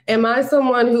 Am I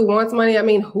someone who wants money? I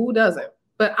mean, who doesn't?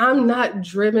 But I'm not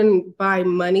driven by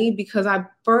money because I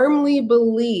firmly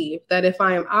believe that if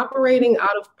I am operating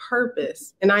out of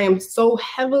purpose and I am so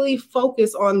heavily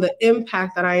focused on the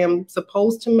impact that I am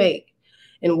supposed to make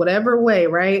in whatever way,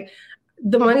 right,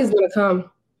 the money's going to come.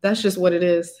 That's just what it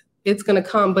is. It's going to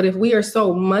come. But if we are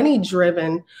so money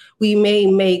driven, we may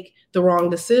make the wrong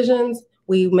decisions.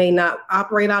 We may not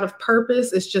operate out of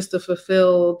purpose. It's just to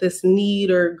fulfill this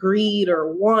need or greed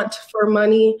or want for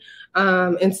money.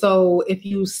 And so if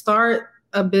you start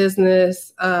a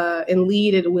business and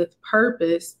lead it with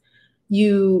purpose,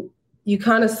 you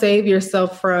kind of save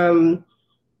yourself from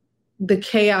the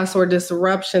chaos or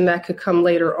disruption that could come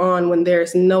later on when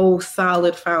there's no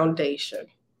solid foundation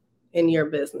in your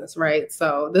business, right?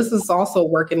 So this is also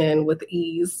working in with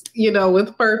ease,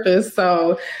 with purpose.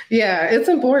 So yeah, it's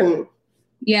important.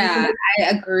 Yeah, I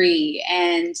agree.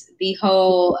 And the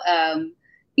whole,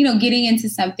 getting into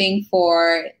something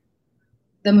for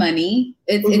the money,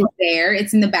 it's there,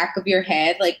 it's in the back of your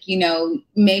head. Like,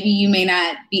 maybe you may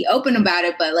not be open about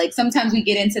it, but like sometimes we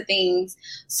get into things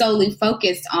solely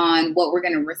focused on what we're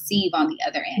going to receive on the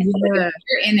other end. Yeah. Like if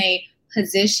you're in a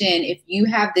position, if you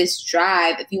have this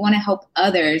drive, if you want to help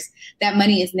others, that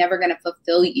money is never going to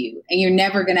fulfill you and you're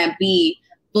never going to be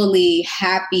fully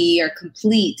happy or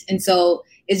complete. And so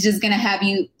it's just going to have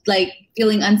you like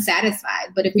feeling unsatisfied.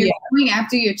 But if you're going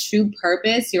after your true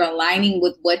purpose, you're aligning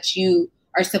with what you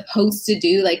are supposed to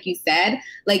do, like you said,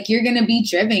 like you're going to be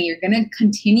driven. You're going to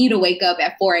continue to wake up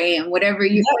at 4 a.m., whatever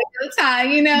you wake up time,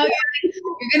 you're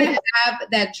going to have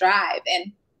that drive.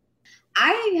 And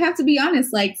I have to be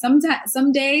honest, like some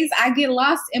days I get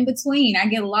lost in between. I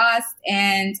get lost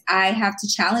and I have to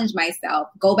challenge myself,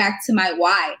 go back to my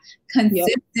why,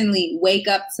 consistently wake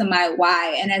up to my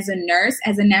why. And as a nurse,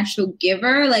 as a natural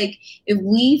giver, like if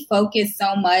we focus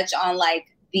so much on like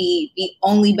the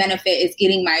only benefit is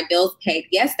getting my bills paid.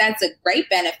 Yes, that's a great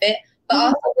benefit, but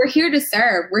also we're here to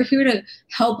serve. We're here to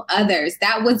help others.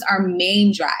 That was our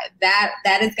main drive. That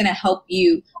is going to help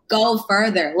you go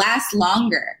further, last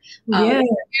longer. We're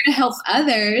here to help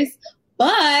others,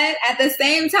 but at the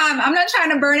same time, I'm not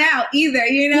trying to burn out either.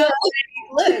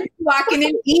 Look, walking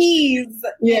in ease.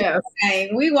 Yeah,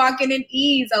 we walking in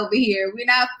ease over here. We're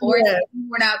not forcing.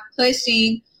 We're not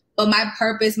pushing. But my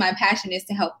purpose, my passion is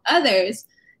to help others.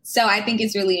 So I think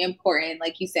it's really important,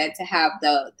 like you said, to have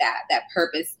that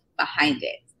purpose behind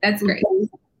it. That's great.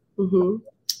 Mm-hmm.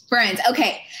 Friends,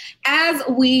 okay, as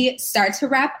we start to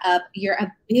wrap up, you're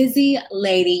a busy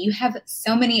lady. You have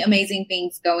so many amazing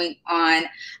things going on.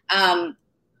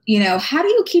 how do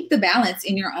you keep the balance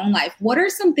in your own life? What are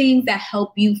some things that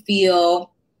help you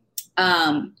feel,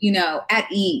 at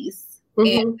ease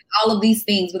in all of these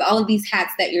things, with all of these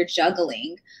hats that you're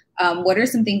juggling? What are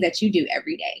some things that you do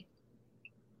every day?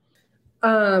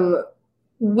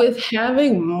 With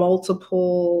having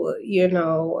multiple,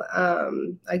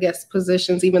 I guess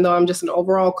positions, even though I'm just an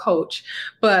overall coach,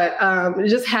 but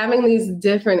just having these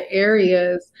different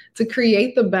areas to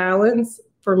create the balance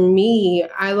for me,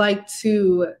 I like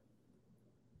to,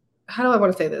 how do I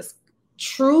want to say this?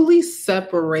 Truly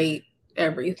separate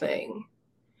everything,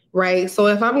 right? So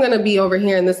if I'm going to be over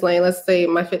here in this lane, let's say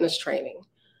my fitness training,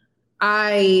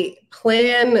 I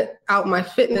plan out my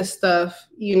fitness stuff,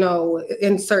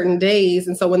 in certain days.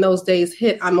 And so when those days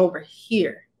hit, I'm over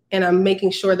here and I'm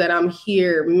making sure that I'm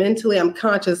here mentally. I'm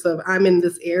conscious of I'm in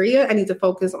this area. I need to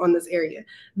focus on this area.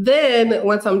 Then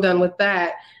once I'm done with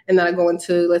that, and then I go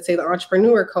into, let's say, the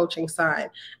entrepreneur coaching side,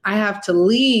 I have to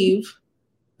leave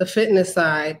the fitness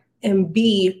side and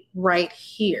be right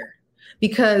here.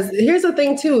 Because here's the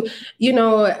thing too,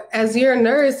 as you're a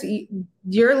nurse,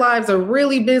 your lives are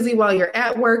really busy while you're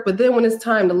at work, but then when it's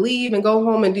time to leave and go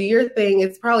home and do your thing,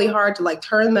 it's probably hard to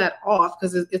turn that off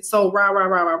because it's so rah, rah,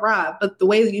 rah, rah, rah. But the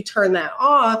way that you turn that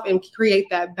off and create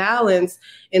that balance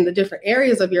in the different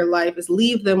areas of your life is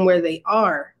leave them where they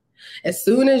are. As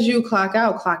soon as you clock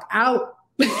out,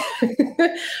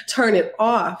 turn it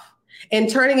off. And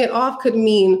turning it off could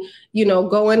mean,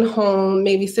 going home,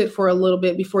 maybe sit for a little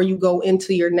bit before you go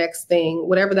into your next thing,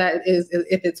 whatever that is,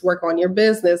 if it's work on your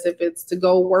business, if it's to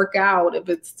go work out, if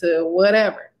it's to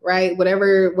whatever, right?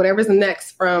 Whatever's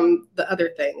next from the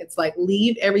other thing. It's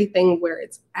leave everything where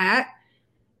it's at.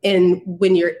 And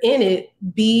when you're in it,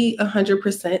 be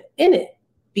 100% in it.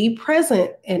 Be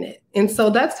present in it. And so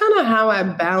that's kind of how I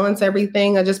balance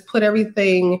everything. I just put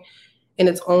everything in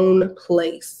its own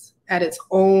place at its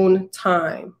own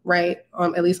time, right?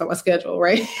 At least on my schedule,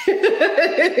 right?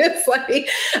 It's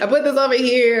I put this over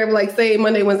here, say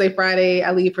Monday, Wednesday, Friday,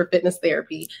 I leave for fitness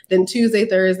therapy. Then Tuesday,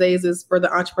 Thursdays is for the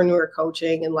entrepreneur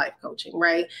coaching and life coaching,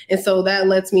 right? And so that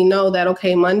lets me know that,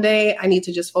 okay, Monday, I need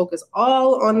to just focus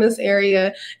all on this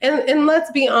area. And let's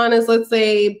be honest, let's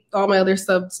say all my other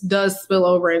stuff does spill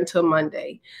over into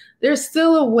Monday. There's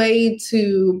still a way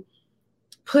to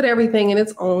put everything in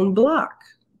its own block.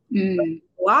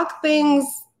 Block things,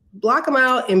 block them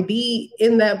out and be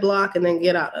in that block and then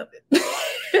get out of it. That's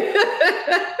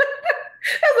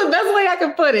the best way I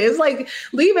can put it. It's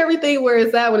leave everything where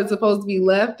it's at when it's supposed to be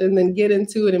left and then get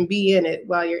into it and be in it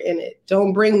while you're in it.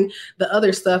 Don't bring the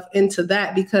other stuff into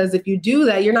that, because if you do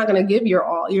that, you're not going to give your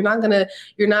all. You're not going to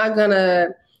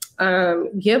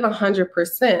give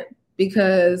 100%.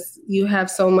 Because you have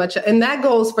so much, and that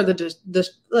goes for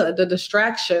the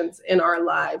distractions in our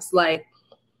lives.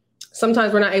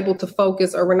 Sometimes we're not able to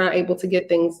focus or we're not able to get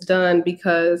things done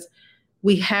because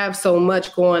we have so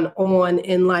much going on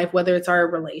in life, whether it's our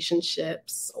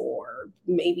relationships or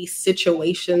maybe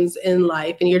situations in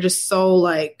life. And you're just so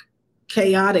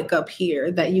chaotic up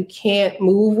here that you can't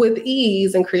move with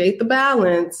ease and create the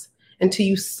balance until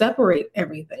you separate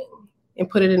everything and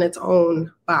put it in its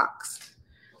own box.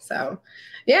 So,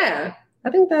 yeah, I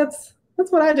think that's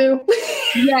what I do.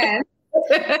 Yes.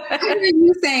 I hear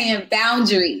you saying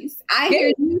boundaries. I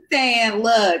hear you saying,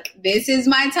 look, this is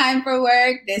my time for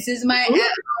work. This is my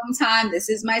at-home time. This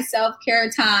is my self-care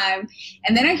time.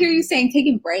 And then I hear you saying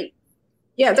taking breaks.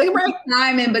 Yeah, take a break.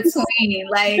 Time in between.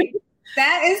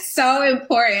 That is so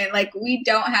important. We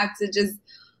don't have to just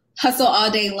hustle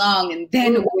all day long and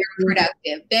then we're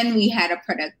productive. Then we had a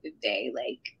productive day.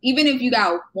 Even if you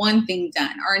got one thing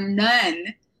done or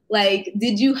none,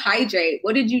 did you hydrate?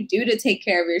 What did you do to take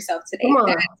care of yourself today?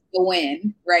 That's the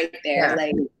win right there.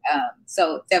 Yeah.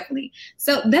 So definitely.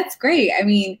 So that's great. I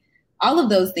mean, all of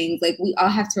those things, we all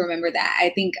have to remember that. I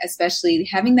think especially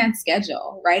having that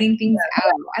schedule, writing things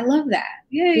out. I love that.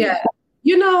 Yeah.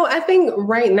 I think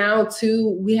right now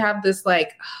too, we have this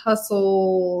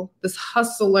hustler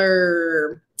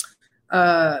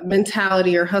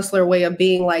mentality or hustler way of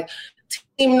being,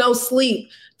 team no sleep,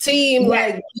 team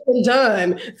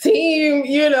done, team,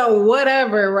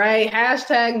 whatever, right?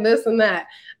 Hashtag this and that.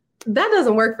 That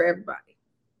doesn't work for everybody.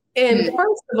 And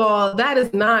first of all, that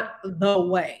is not the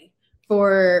way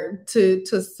to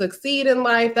succeed in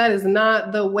life. That is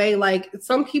not the way.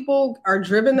 Some people are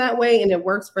driven that way and it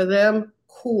works for them.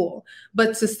 Cool.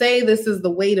 But to say this is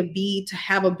the way to be, to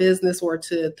have a business or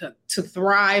to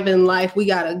thrive in life, we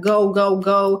got to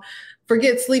go.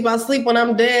 Forget sleep. I'll sleep when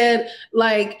I'm dead.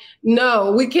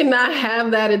 No, we cannot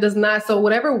have that. It does not. So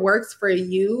whatever works for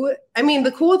you. I mean,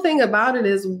 the cool thing about it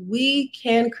is we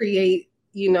can create,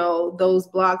 those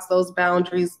blocks, those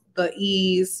boundaries the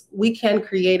ease. We can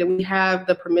create it. We have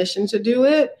the permission to do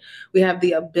it. We have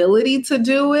the ability to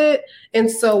do it. And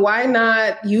so why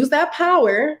not use that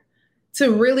power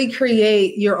to really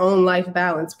create your own life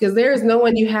balance? Because there is no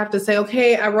one you have to say,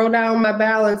 okay, I wrote down my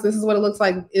balance. This is what it looks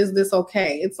like. Is this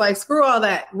okay? It's like, screw all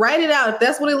that. Write it out. If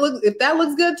that's what it looks, if that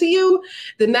looks good to you,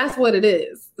 then that's what it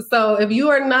is. So if you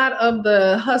are not of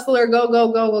the hustler,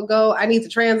 go, I need to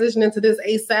transition into this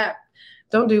ASAP,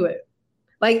 don't do it.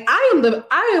 Like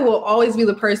I will always be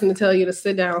the person to tell you to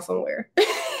sit down somewhere.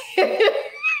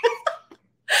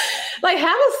 Like,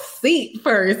 have a seat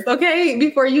first, okay?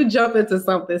 Before you jump into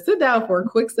something, sit down for a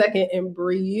quick second and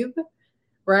breathe,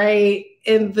 right?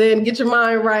 And then get your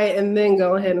mind right, and then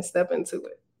go ahead and step into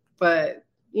it. But,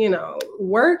 you know,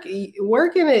 work in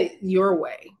it your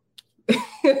way.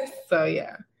 So,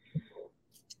 yeah.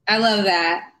 I love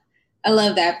that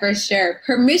for sure.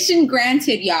 Permission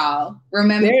granted, y'all.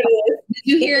 Remember, there it is. Did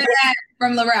you hear that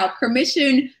from Lorelle?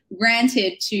 Permission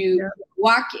granted to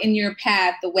walk in your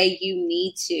path the way you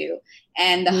need to.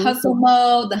 And the hustle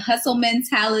mode, the hustle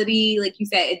mentality, like you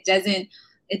said, it doesn't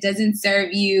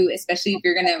serve you, especially if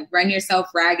you're going to run yourself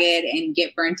ragged and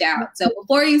get burnt out. So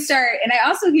before you start, and I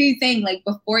also hear you saying, like,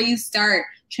 before you start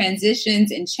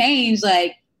transitions and change,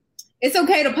 like, it's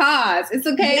okay to pause. It's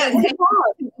okay to take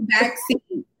a back seat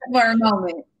for a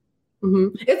moment.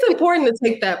 Mm-hmm. It's important to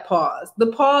take that pause. The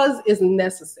pause is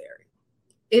necessary.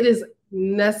 It is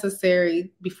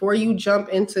necessary before you jump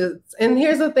into, and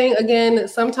here's the thing, again,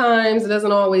 sometimes it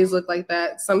doesn't always look like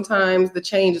that. Sometimes the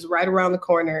change is right around the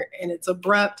corner and it's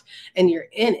abrupt and you're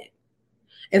in it.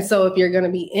 And so if you're going to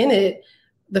be in it,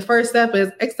 the first step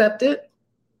is accept it.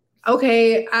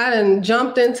 Okay, I done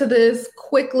jumped into this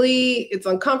quickly. It's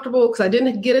uncomfortable because I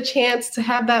didn't get a chance to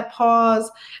have that pause.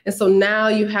 And so now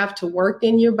you have to work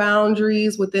in your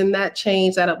boundaries within that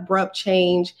change, that abrupt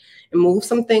change, and move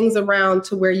some things around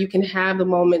to where you can have the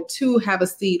moment to have a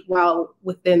seat while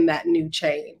within that new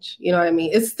change. You know what I mean?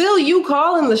 It's still you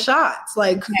calling the shots,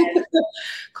 like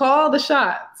call the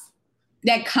shots.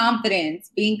 That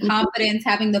confidence, being confident,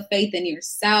 having the faith in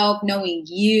yourself, knowing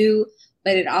you.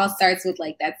 But it all starts with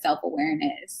like that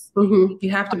self-awareness. Mm-hmm.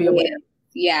 You have to be aware.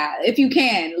 Yeah, if you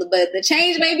can. But the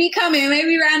change may be coming,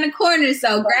 maybe around the corner.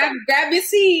 So grab your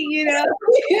seat, you know.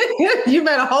 You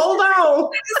better hold on.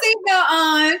 Put your seatbelt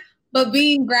on. But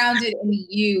being grounded in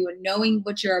you and knowing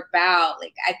what you're about,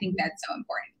 like, I think that's so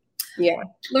important. Yeah.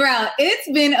 Lorelle, it's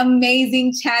been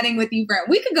amazing chatting with you, friend.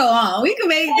 We could go on. We could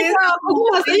make this. You got some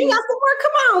more.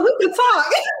 Come on, we can talk. I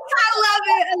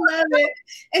love it.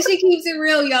 And she keeps it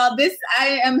real, y'all.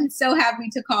 I am so happy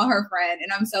to call her friend,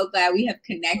 and I'm so glad we have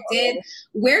connected.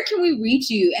 Where can we reach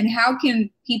you, and how can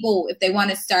people, if they want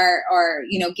to start or,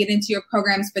 you know, get into your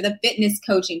programs for the fitness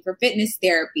coaching, for fitness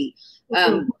therapy,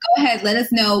 go ahead, let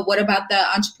us know. What about the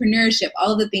entrepreneurship,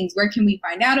 all of the things? Where can we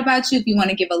find out about you if you want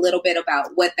to give a little bit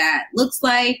about what that looks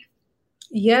like?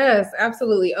 Yes,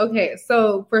 absolutely. Okay,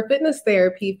 so for fitness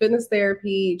therapy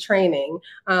training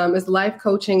is life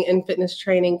coaching and fitness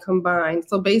training combined.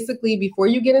 So basically, before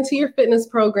you get into your fitness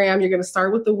program, you're going to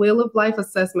start with the Wheel of Life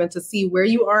assessment to see where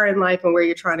you are in life and where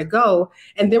you're trying to go.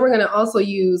 And then we're going to also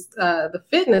use the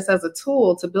fitness as a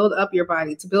tool to build up your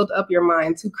body, to build up your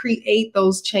mind, to create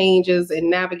those changes and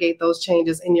navigate those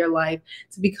changes in your life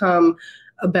to become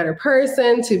a better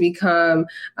person, to become,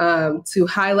 to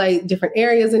highlight different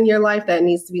areas in your life that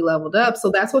needs to be leveled up.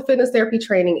 So that's what fitness therapy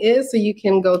training is. So you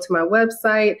can go to my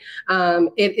website.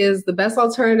 It is the best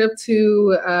alternative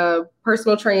to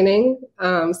personal training.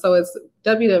 So it's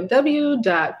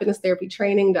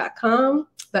www.fitnesstherapytraining.com.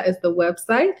 That is the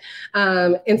website.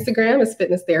 Instagram is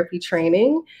fitness therapy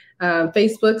training.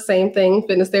 Facebook, same thing,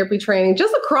 fitness therapy training,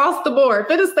 just across the board,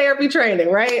 fitness therapy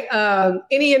training, right?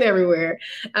 Any and everywhere.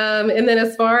 And then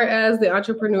as far as the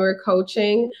entrepreneur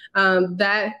coaching,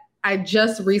 that I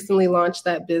just recently launched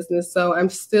that business. So I'm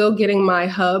still getting my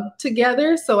hub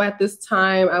together. So at this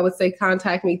time, I would say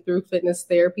contact me through fitness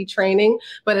therapy training.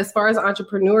 But as far as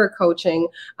entrepreneur coaching,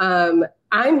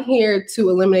 I'm here to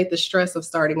eliminate the stress of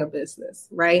starting a business,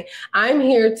 right? I'm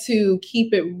here to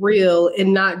keep it real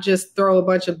and not just throw a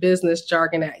bunch of business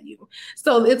jargon at you.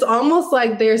 So it's almost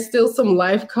like there's still some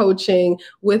life coaching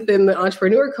within the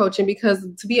entrepreneur coaching, because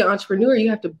to be an entrepreneur, you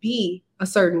have to be a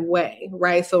certain way,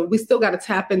 right? So we still got to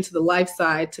tap into the life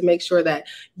side to make sure that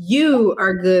you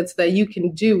are good so that you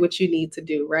can do what you need to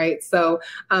do, right? So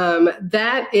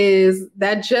that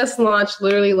just launched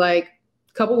literally like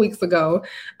couple weeks ago.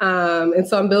 And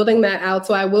so I'm building that out.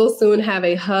 So I will soon have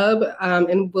a hub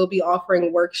and we'll be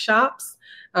offering workshops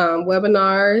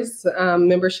webinars,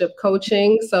 membership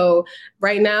coaching. So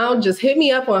right now, just hit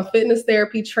me up on fitness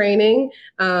therapy training.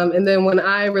 And then when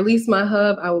I release my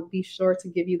hub, I will be sure to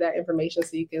give you that information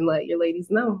so you can let your ladies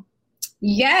know.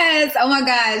 Yes. Oh my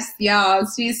gosh, y'all.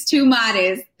 She's too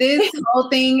modest. This whole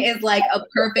thing is like a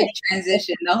perfect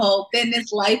transition. The whole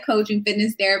fitness, life coaching,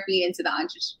 fitness therapy into the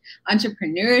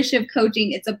entrepreneurship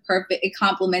coaching. It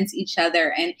complements each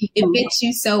other and it fits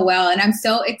you so well. And I'm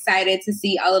so excited to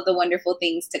see all of the wonderful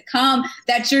things to come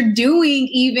that you're doing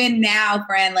even now,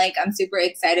 friend. Like, I'm super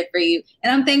excited for you.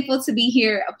 And I'm thankful to be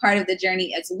here, a part of the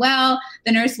journey as well.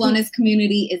 The nurse wellness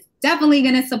community is definitely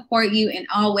going to support you in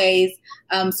all ways.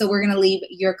 So we're going to leave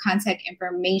your contact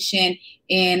information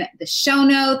in the show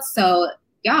notes. So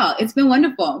y'all, it's been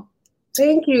wonderful.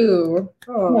 Thank you.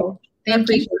 Oh, thank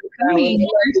you for coming.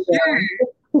 For sure.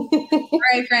 All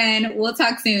right, friend. We'll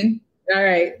talk soon. All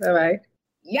right. Bye-bye.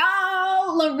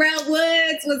 Y'all, Lorelle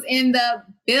Woods was in the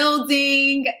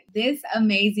building. This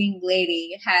amazing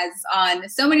lady has on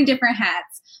so many different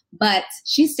hats, but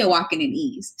she's still walking in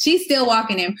ease. She's still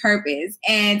walking in purpose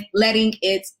and letting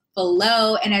it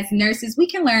flow. And as nurses, we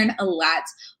can learn a lot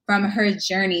from her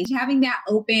journey, having that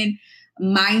open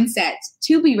mindset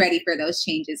to be ready for those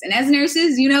changes. And as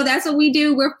nurses, you know, that's what we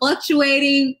do. We're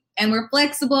fluctuating and we're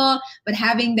flexible, but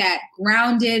having that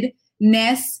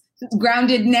groundedness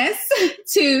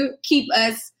to keep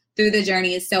us through the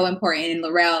journey is so important. And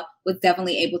Lorelle was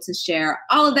definitely able to share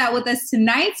all of that with us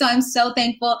tonight. So I'm so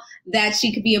thankful that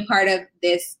she could be a part of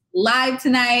this live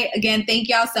tonight. Again, thank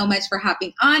y'all so much for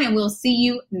hopping on, and we'll see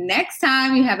you next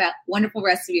time. You have a wonderful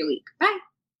rest of your week. Bye.